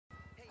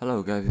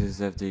Hello guys, this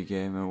is FD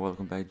Gamer,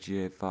 welcome back to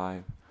GTA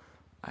 5.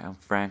 I am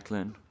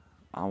Franklin.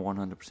 I'm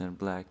 100%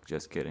 black,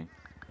 just kidding.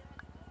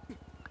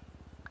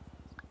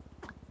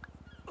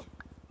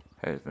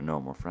 Here's the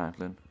normal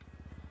Franklin.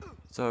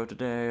 So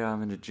today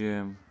I'm in the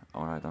gym.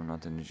 Alright, I'm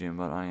not in the gym,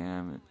 but I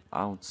am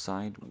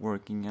outside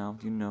working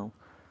out,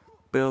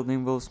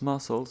 building those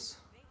muscles.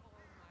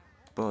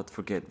 But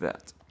forget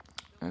that.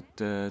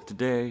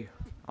 Today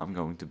I'm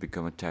going to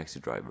become a taxi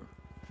driver.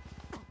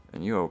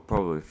 And you're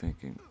probably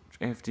thinking,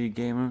 FD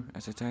Gamer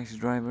as a taxi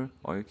driver?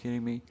 Are you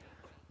kidding me?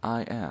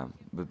 I am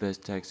the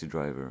best taxi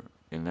driver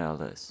in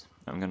LS.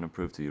 I'm gonna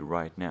prove to you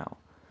right now.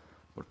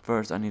 But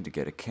first I need to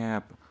get a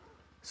cab,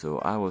 so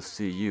I will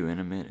see you in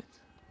a minute.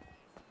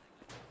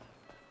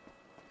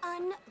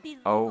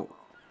 Oh,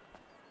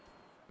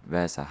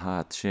 there's a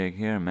hot chick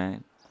here,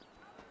 mate.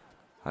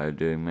 How you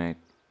doing, mate?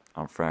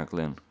 I'm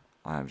Franklin.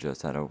 I have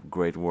just had a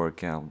great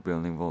workout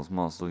building those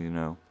muscles.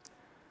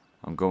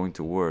 I'm going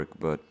to work,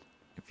 but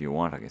if you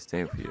want I can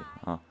stay with you,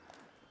 huh?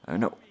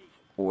 No.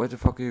 Where the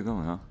fuck are you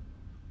going, huh?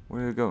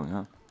 Where are you going,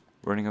 huh?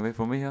 Running away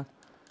from me, huh?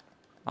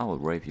 I will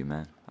rape you,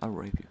 man. I'll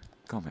rape you.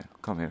 Come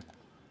here.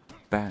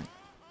 Bang.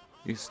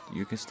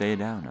 You can stay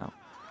down now.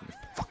 You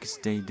fucking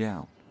stay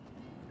down.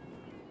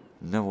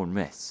 No one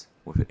mess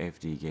with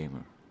FD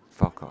Gamer.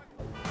 Fuck off.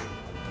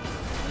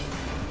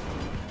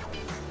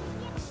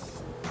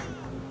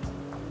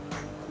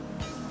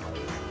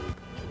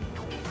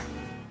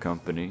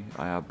 Company,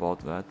 I have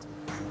bought that.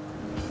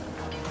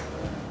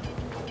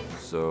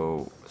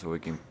 So we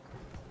can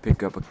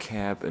pick up a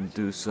cab and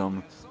do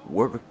some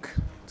work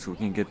so we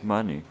can get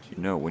money.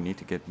 We need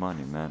to get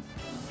money, man.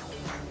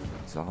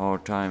 It's a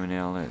hard time in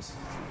LS.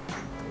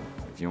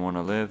 If you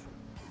wanna live,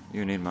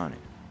 you need money.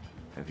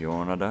 If you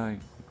wanna die,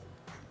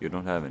 you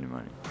don't have any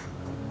money.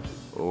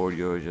 Or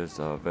you're just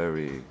a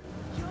very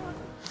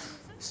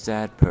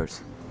sad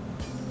person.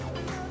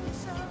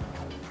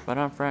 But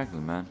I'm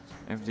Franklin, man.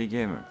 FD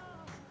Gamer.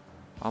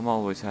 I'm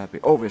always happy.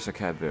 Oh, there's a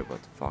cab there, but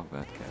fuck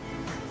that cab.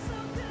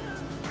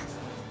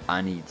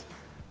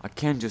 I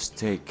can't just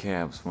take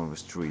cabs from the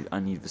street.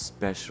 I need the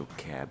special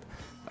cab.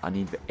 I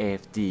need the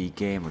FD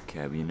Gamer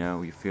cab,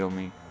 you feel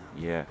me?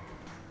 Yeah.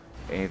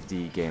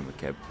 FD Gamer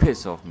cab.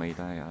 Piss off, mate.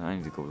 I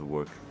need to go to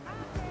work.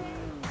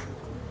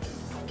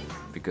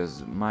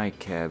 Because my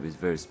cab is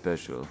very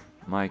special.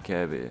 My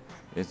cab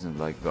isn't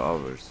like the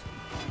others.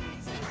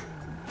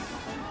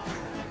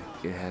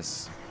 It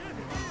has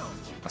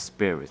a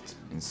spirit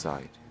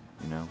inside,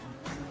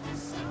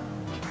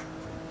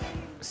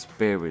 A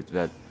spirit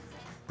that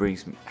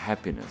brings me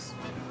happiness.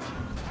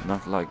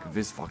 Not like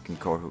this fucking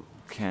car who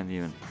can't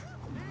even...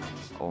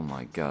 Oh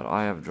my god,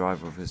 I have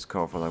driven with this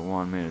car for like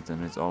 1 minute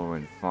and it's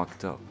already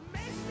fucked up.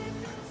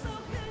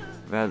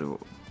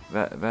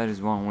 That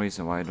is one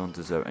reason why I don't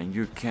deserve, and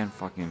you can't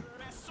fucking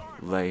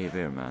lay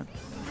there, man.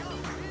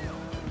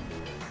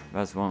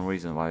 That's one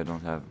reason why I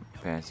don't have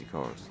fancy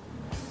cars.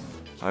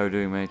 How you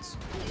doing, mates?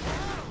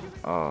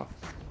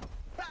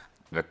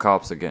 The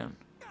cops again.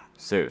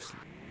 Seriously.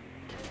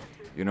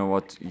 You know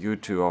what? You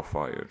two are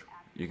fired.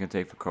 You can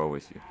take the car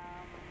with you.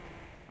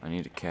 I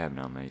need a cab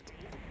now, mate.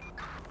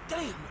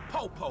 Damn,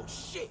 Popo,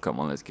 shit. Come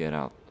on, let's get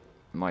out.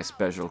 My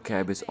special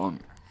cab is on.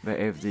 The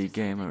FD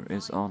Gamer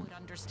is on.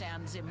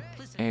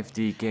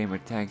 FD Gamer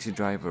taxi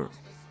driver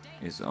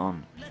is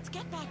on. Let's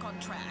get back on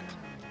track.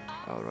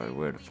 Alright,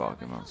 where the fuck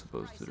am I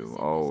supposed to do?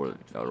 Oh,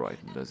 alright,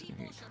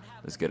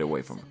 let's get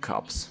away from the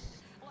cops.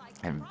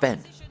 And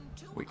then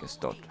we can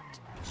start.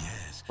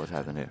 Yes. What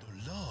happened here?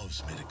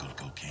 Loves medical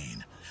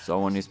cocaine.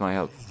 Someone needs my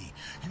help. Lady,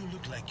 you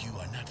look like you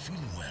are not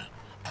feeling well.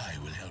 I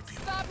will help you.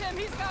 Stop him!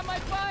 He's got my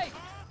bike!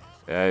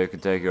 Yeah, you can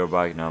take your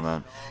bike now,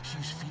 man.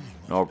 She's feeling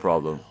No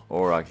problem.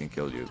 Or I can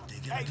kill you.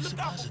 Take her to the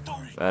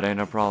suppository. That ain't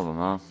a problem,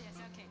 huh?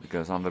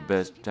 Because I'm the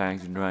best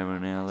taxi driver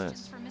in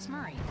LS. For Miss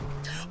Murray.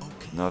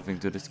 Okay. Nothing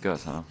to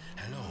discuss, huh?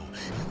 Hello.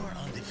 You are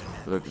on the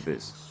phone. Look at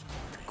this.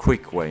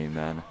 Quick way,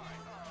 man.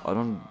 I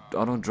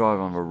don't drive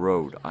on the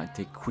road. I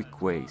take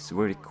quick ways,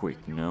 very quick,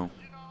 You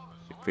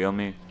feel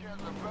me?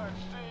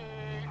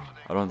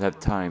 I don't have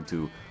time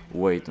to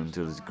wait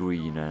until it's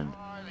green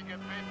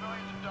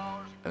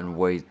and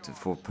wait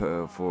for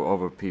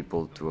other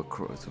people to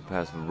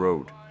pass the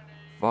road.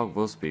 Fuck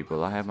those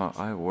people. I have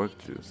work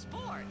to do.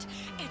 Sport.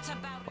 It's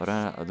about But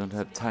I don't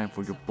have time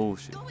for your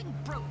bullshit. going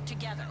broke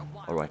together.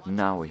 Alright,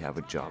 now we have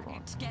a job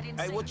on.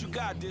 Hey, What you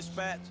got,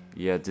 dispatch?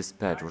 Yeah,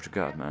 dispatch, what you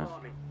got, man?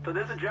 So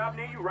there's a job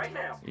near you right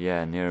now.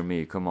 Yeah, near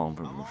me. Come on,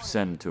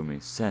 send it to me.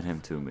 Send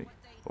him to me.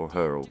 Or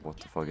her, or what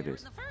the fuck it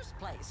is. In the first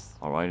place.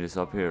 Alright, it's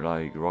up here,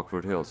 like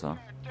Rockford Hills, huh?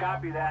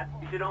 Copy that.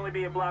 You should only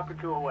be a block or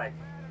two away.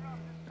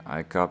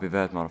 I copy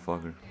that,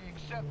 motherfucker.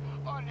 Except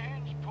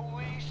unhinged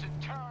police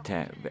and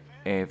terror.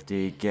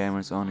 FD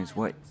Gamer's on his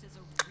way.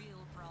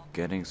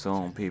 Getting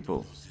some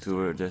people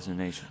to their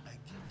destination.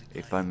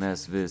 If I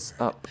mess this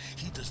up,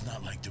 He does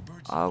not like the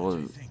birds. I will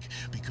think,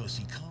 because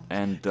he comes.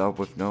 end up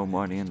with no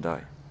money and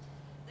die.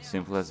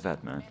 Simple as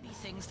that, man. Many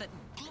things that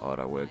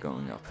Alright, we're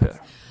going up here.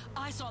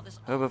 I saw this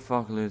Who the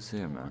fuck lives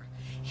here, man?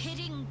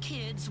 hitting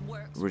kids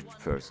works Rich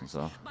wonders persons,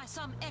 huh? by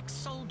some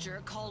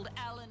ex-soldier called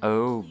Alan.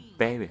 Oh, McLean.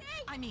 baby.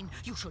 I mean,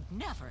 you should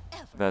never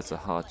ever. That's a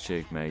hot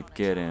chick, mate.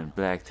 Get in.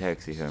 Black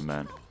taxi here,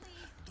 man.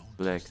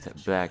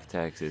 Black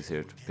taxi is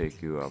here to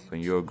pick you up,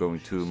 and you're going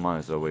 2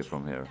 miles away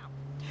from here.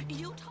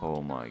 You told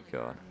Oh my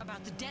god.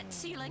 about the debt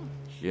ceiling.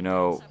 You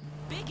know, It's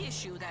a big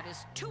issue that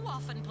is too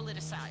often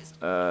politicized.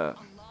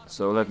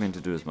 so let me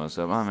introduce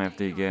myself. I'm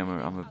FD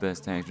Gamer. I'm the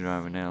best taxi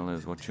driver in LA.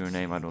 What's your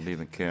name? I don't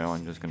even care.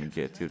 I'm just gonna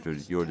get you to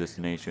your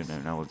destination,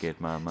 and I will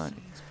get my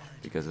money.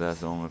 Because that's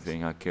the only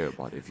thing I care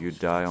about. If you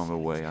die on the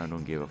way, I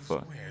don't give a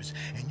fuck.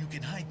 And you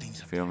can hide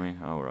things. Feel me?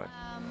 Alright.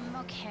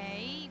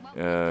 Okay.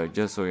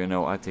 Just so you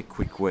know, I take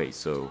quick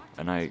ways,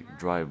 and I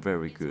drive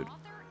very good.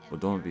 But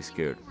don't be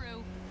scared.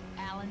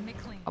 Alan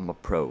McLean. I'm a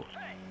pro.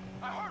 Hey,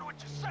 I heard what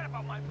you said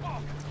about my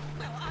book.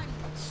 Well, I'm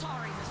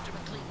sorry, Mr.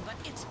 McLean, but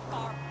it's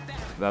far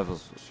better. That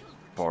was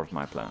part of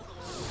my plan.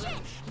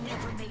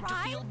 Never made to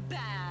feel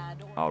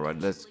bad. Or Alright,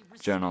 let's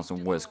jam on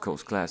some West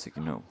Coast classic,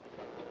 you know.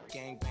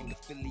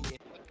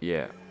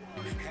 Yeah.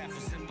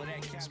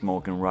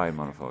 Smoke and ride,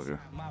 motherfucker.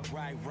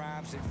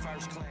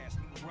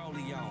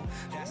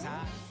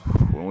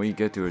 When we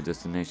get to your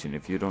destination,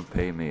 if you don't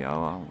pay me, you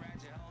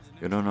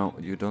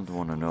don't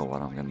want to know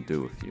what I'm gonna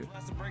do with you.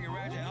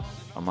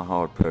 I'm a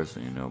hard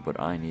person, you know, but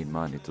I need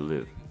money to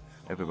live.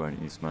 Everybody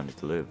needs money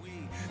to live.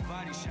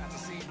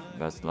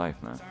 That's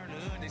life, man.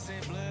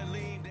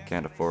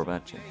 Can't afford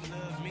that shit.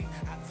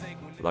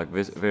 Like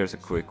this, there's a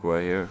quick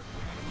way here.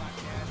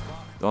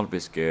 Don't be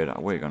scared.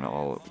 We're gonna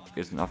all.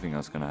 It's nothing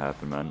else gonna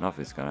happen, man.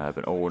 Nothing's gonna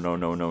happen. Oh no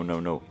no no no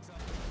no.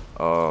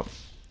 Oh,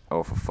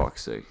 for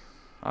fuck's sake,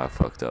 I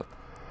fucked up.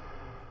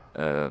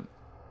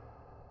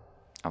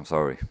 I'm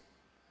sorry.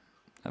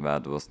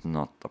 That was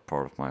not a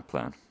part of my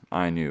plan.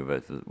 I knew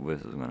that this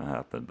was gonna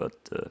happen,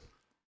 but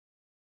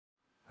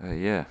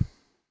yeah.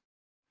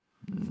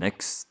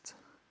 Next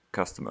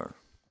customer.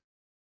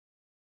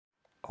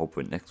 Hope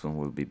the next one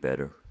will be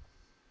better.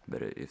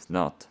 But if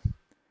not,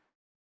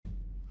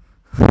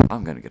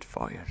 I'm gonna get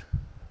fired.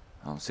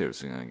 I'm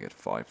seriously gonna get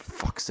fired. For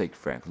fuck's sake,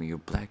 Franklin, you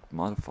black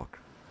motherfucker.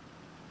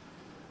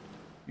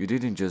 You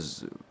didn't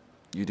just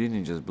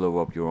blow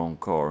up your own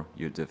car,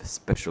 the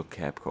special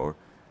cab car.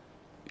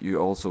 You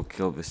also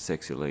killed this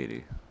sexy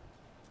lady.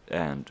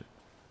 And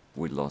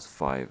we lost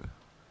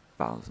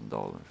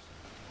 $5,000.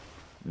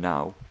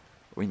 Now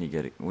we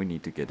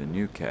need to get a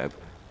new cab,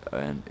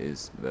 and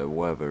the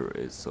weather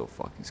is so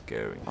fucking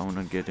scary. I will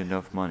not get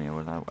enough money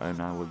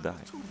and I will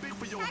die.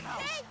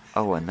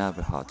 Oh,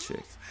 another hot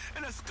chick.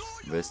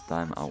 This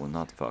time I will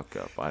not fuck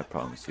up, I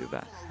promise you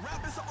that.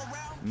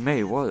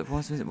 May,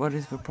 what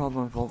is the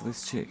problem with all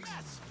these chicks?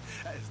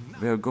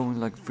 We are going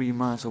like 3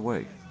 miles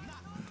away.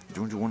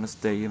 Don't you want to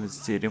stay in the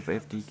city of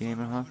FD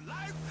Gamer, huh?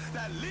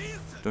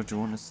 Don't you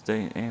want to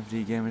stay in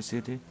FD Gamer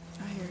City?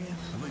 I hear you.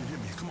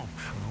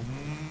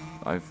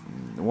 I've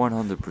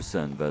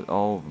 100% that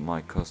all of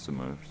my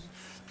customers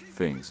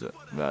thinks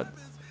that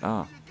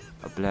a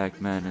black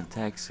man in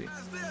taxi,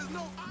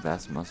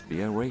 that must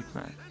be a rape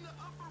man.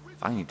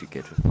 I need to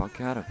get the fuck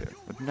out of here.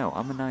 But no,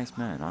 I'm a nice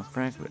man. I'm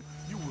Franklin.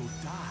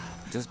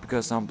 Just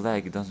because I'm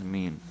black, it doesn't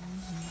mean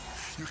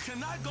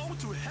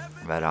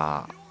that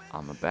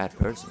I'm a bad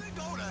person.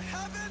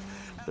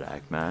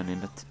 Black man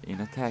in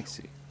a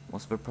taxi.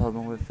 What's the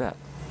problem with that?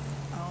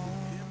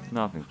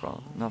 Nothing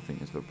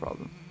is the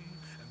problem.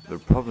 The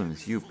problem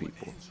is you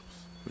people.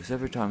 Because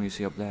every time you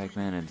see a black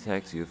man in a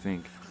taxi, you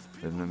think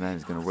that the man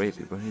is gonna rape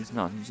you, but he's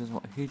not.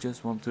 He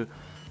just want to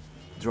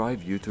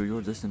drive you to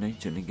your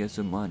destination and get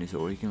some money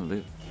so he can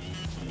live.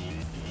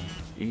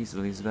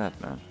 Easily as that,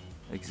 man.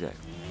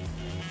 Exactly.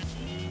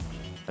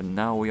 And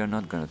now we are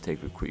not gonna take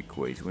the quick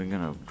ways. We're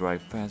gonna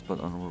drive fast, but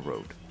on a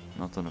road,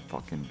 not on a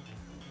fucking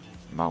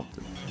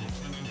mountain.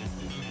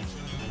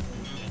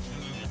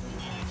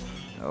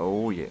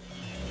 Oh yeah.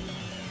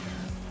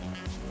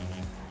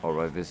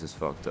 Alright, this is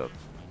fucked up.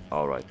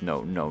 Alright,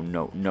 no.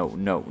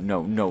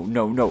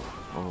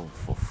 Oh,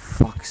 for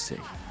fuck's sake.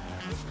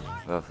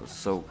 That was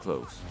so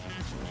close.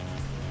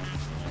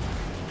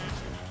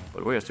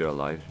 But we're still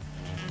alive.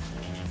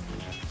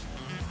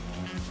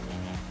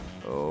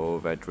 Oh,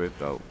 that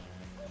dripped out.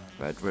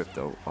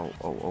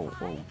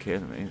 Oh,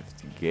 kill me.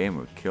 The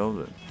gamer killed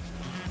him.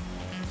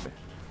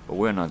 But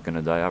we're not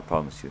gonna die, I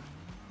promise you.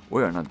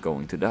 We are not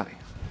going to die.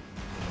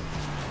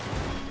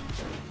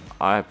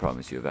 I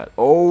promise you that.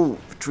 Oh,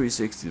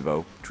 360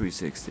 though.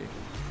 360.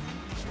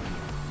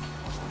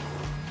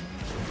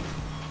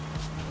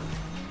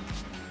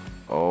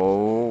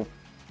 Oh,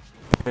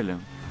 kill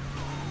him.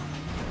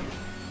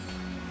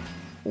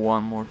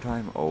 One more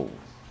time. Oh,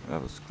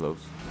 that was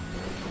close.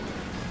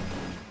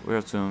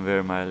 We're soon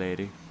there, my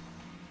lady.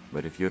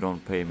 But if you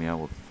don't pay me, I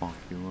will fuck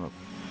you up.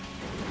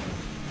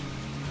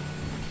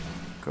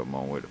 Come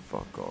on, where the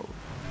fuck are we?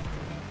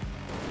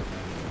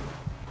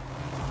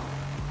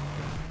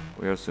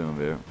 We are soon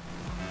there.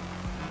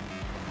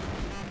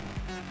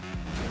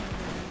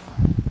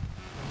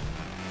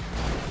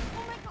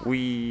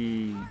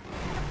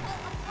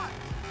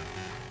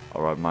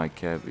 Alright, my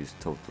cab is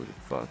totally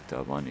fucked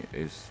up.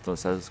 Is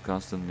Los Angeles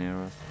Custom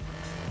near us?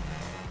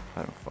 I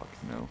don't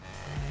fucking know.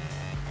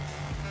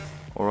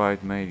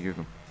 Alright, mate, you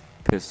can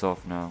piss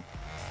off now.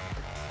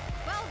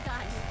 Well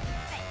done.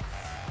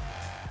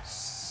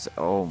 Thanks.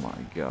 Oh my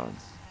god.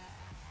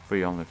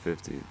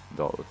 $350.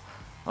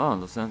 Oh,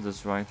 Los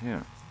Angeles right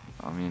here.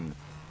 I mean,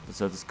 Los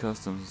Angeles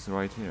Customs is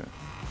right here.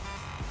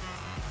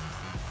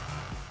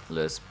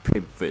 Let's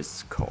pimp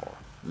this car.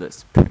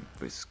 Let's pimp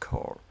this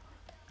car.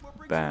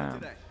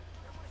 Bam.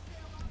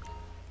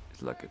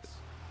 It's like it.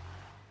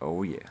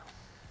 Oh yeah.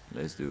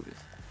 Let's do this.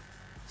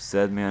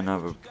 Send me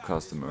another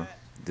customer.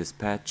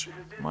 Dispatch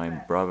my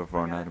brother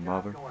for another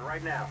mother. Going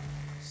right now.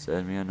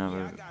 Send me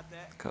another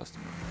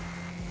customer.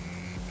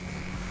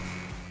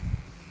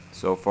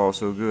 So far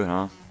so good,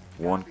 huh?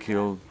 One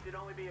kill, Should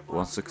only be a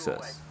one block or two away.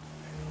 success.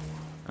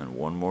 And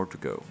one more to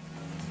go.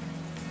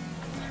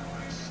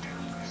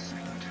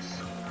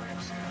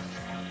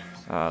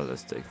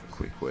 Let's take the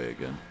quick way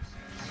again.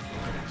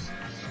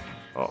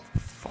 Oh, for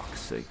fuck's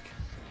sake.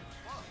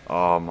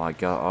 Oh my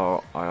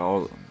god,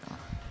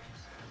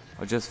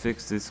 I just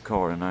fixed this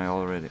car and I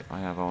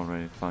have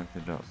already fucked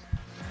it up.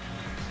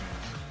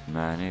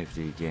 Man,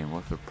 FD game,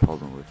 what's the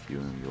problem with you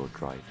and your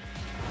driving?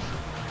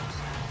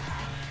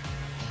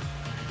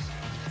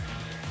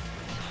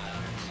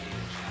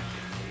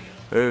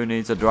 Who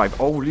needs a drive?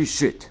 Holy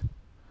shit!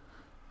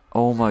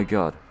 Oh my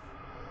god.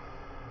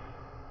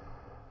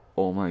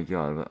 Oh my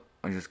god,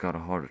 I just got a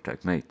heart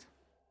attack, mate.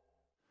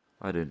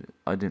 I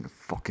didn't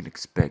fucking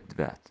expect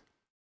that.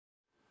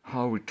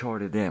 How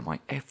retarded am I?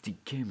 FD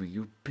gamer,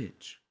 you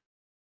bitch.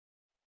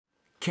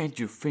 Can't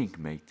you think,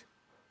 mate?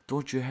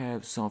 Don't you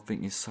have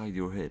something inside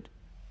your head?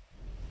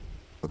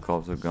 The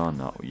cops are gone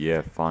now.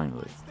 Yeah,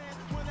 finally.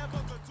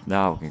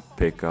 Now I can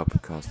pick up a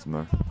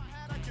customer.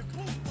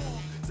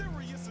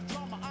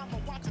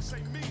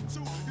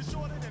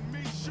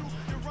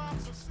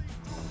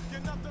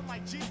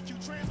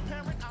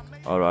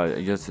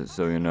 Alright, just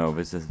so you know,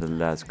 this is the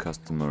last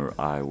customer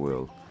I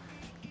will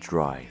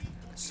drive.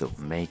 So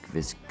make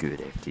this good,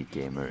 FD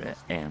gamer,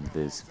 and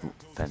this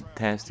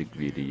fantastic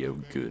video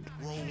good.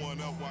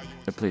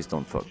 And please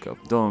don't fuck up.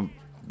 Don't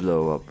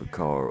blow up a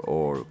car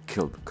or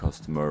kill the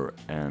customer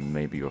and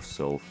maybe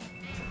yourself.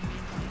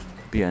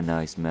 Be a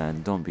nice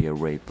man, don't be a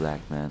rape black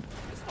man.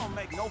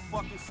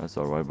 That's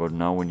alright, but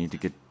now we need to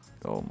get...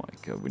 Oh my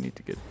god, we need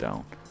to get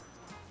down.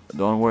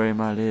 Don't worry,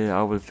 my lady,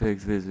 I will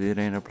fix this. It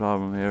ain't a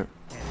problem here.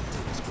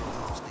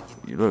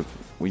 Look,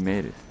 we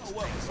made it.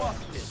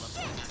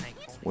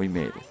 We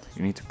made it.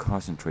 You need to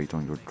concentrate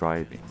on your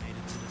driving.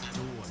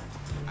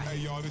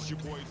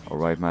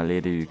 Alright, my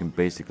lady, you can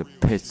basically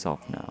piss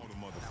off now.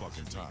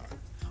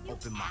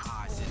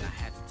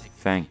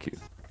 Thank you.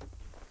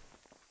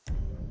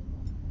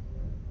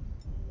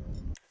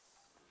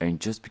 And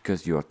just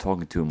because you are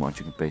talking too much,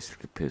 you can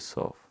basically piss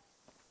off.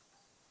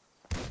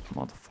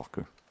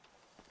 Motherfucker.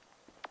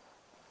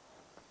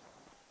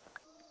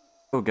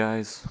 So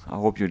guys, I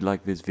hope you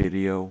liked this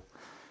video.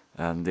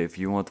 And if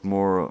you want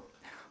more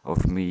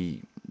of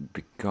me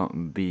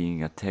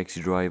being a taxi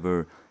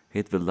driver,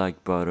 hit the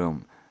like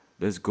button.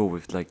 Let's go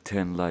with like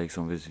 10 likes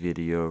on this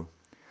video.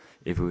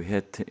 If we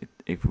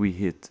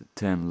hit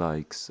 10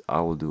 likes,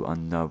 I will do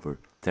another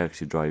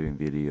taxi driving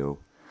video.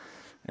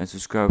 And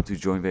subscribe to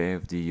join the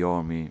AFD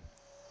army.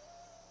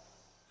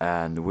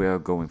 And we are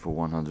going for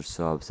 100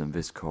 subs, and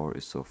this car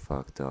is so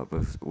fucked up.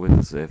 With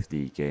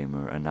FD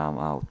gamer, and I'm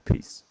out.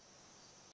 Peace.